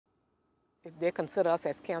They consider us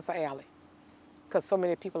as Cancer Alley because so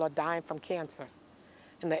many people are dying from cancer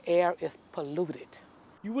and the air is polluted.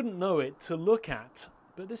 You wouldn't know it to look at,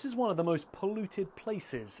 but this is one of the most polluted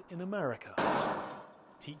places in America.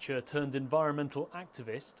 Teacher turned environmental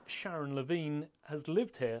activist Sharon Levine has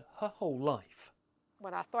lived here her whole life.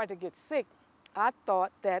 When I started to get sick, I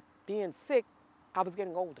thought that being sick, I was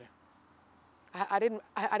getting older. I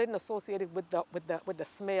didn't associate it with the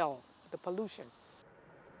smell, the pollution.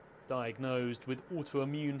 Diagnosed with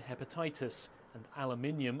autoimmune hepatitis, and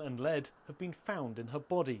aluminium and lead have been found in her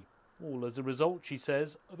body, all as a result, she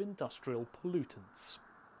says, of industrial pollutants.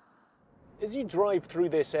 As you drive through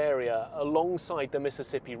this area alongside the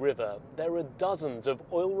Mississippi River, there are dozens of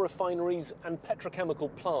oil refineries and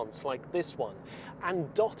petrochemical plants like this one,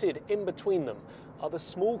 and dotted in between them are the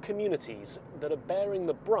small communities that are bearing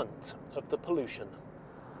the brunt of the pollution.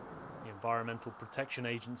 The Environmental Protection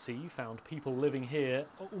Agency found people living here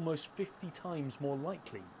are almost 50 times more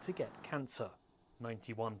likely to get cancer.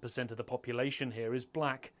 91% of the population here is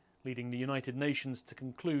black, leading the United Nations to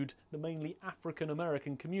conclude the mainly African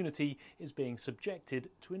American community is being subjected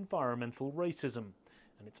to environmental racism,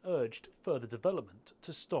 and it's urged further development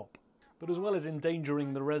to stop. But as well as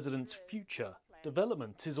endangering the residents' future,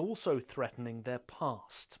 development is also threatening their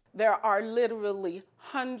past. There are literally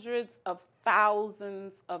hundreds of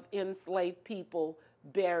thousands of enslaved people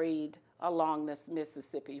buried along this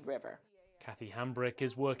Mississippi River. Kathy Hambrick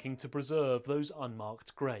is working to preserve those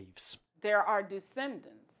unmarked graves. There are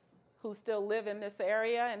descendants who still live in this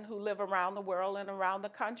area and who live around the world and around the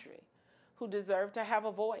country, who deserve to have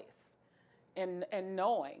a voice in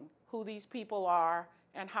knowing who these people are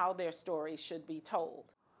and how their stories should be told.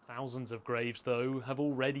 Thousands of graves, though, have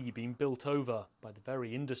already been built over by the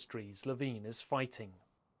very industries Levine is fighting.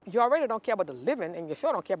 You already don't care about the living, and you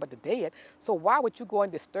sure don't care about the dead, so why would you go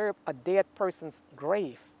and disturb a dead person's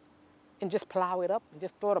grave and just plow it up and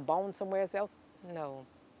just throw the bone somewhere else? No,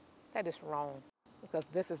 that is wrong, because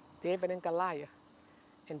this is David and Goliath,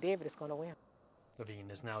 and David is going to win. Levine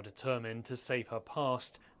is now determined to save her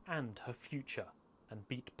past and her future, and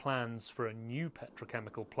beat plans for a new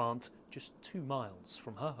petrochemical plant just 2 miles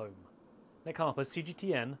from her home. Nick Harper,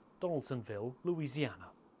 CGTN, Donaldsonville, Louisiana.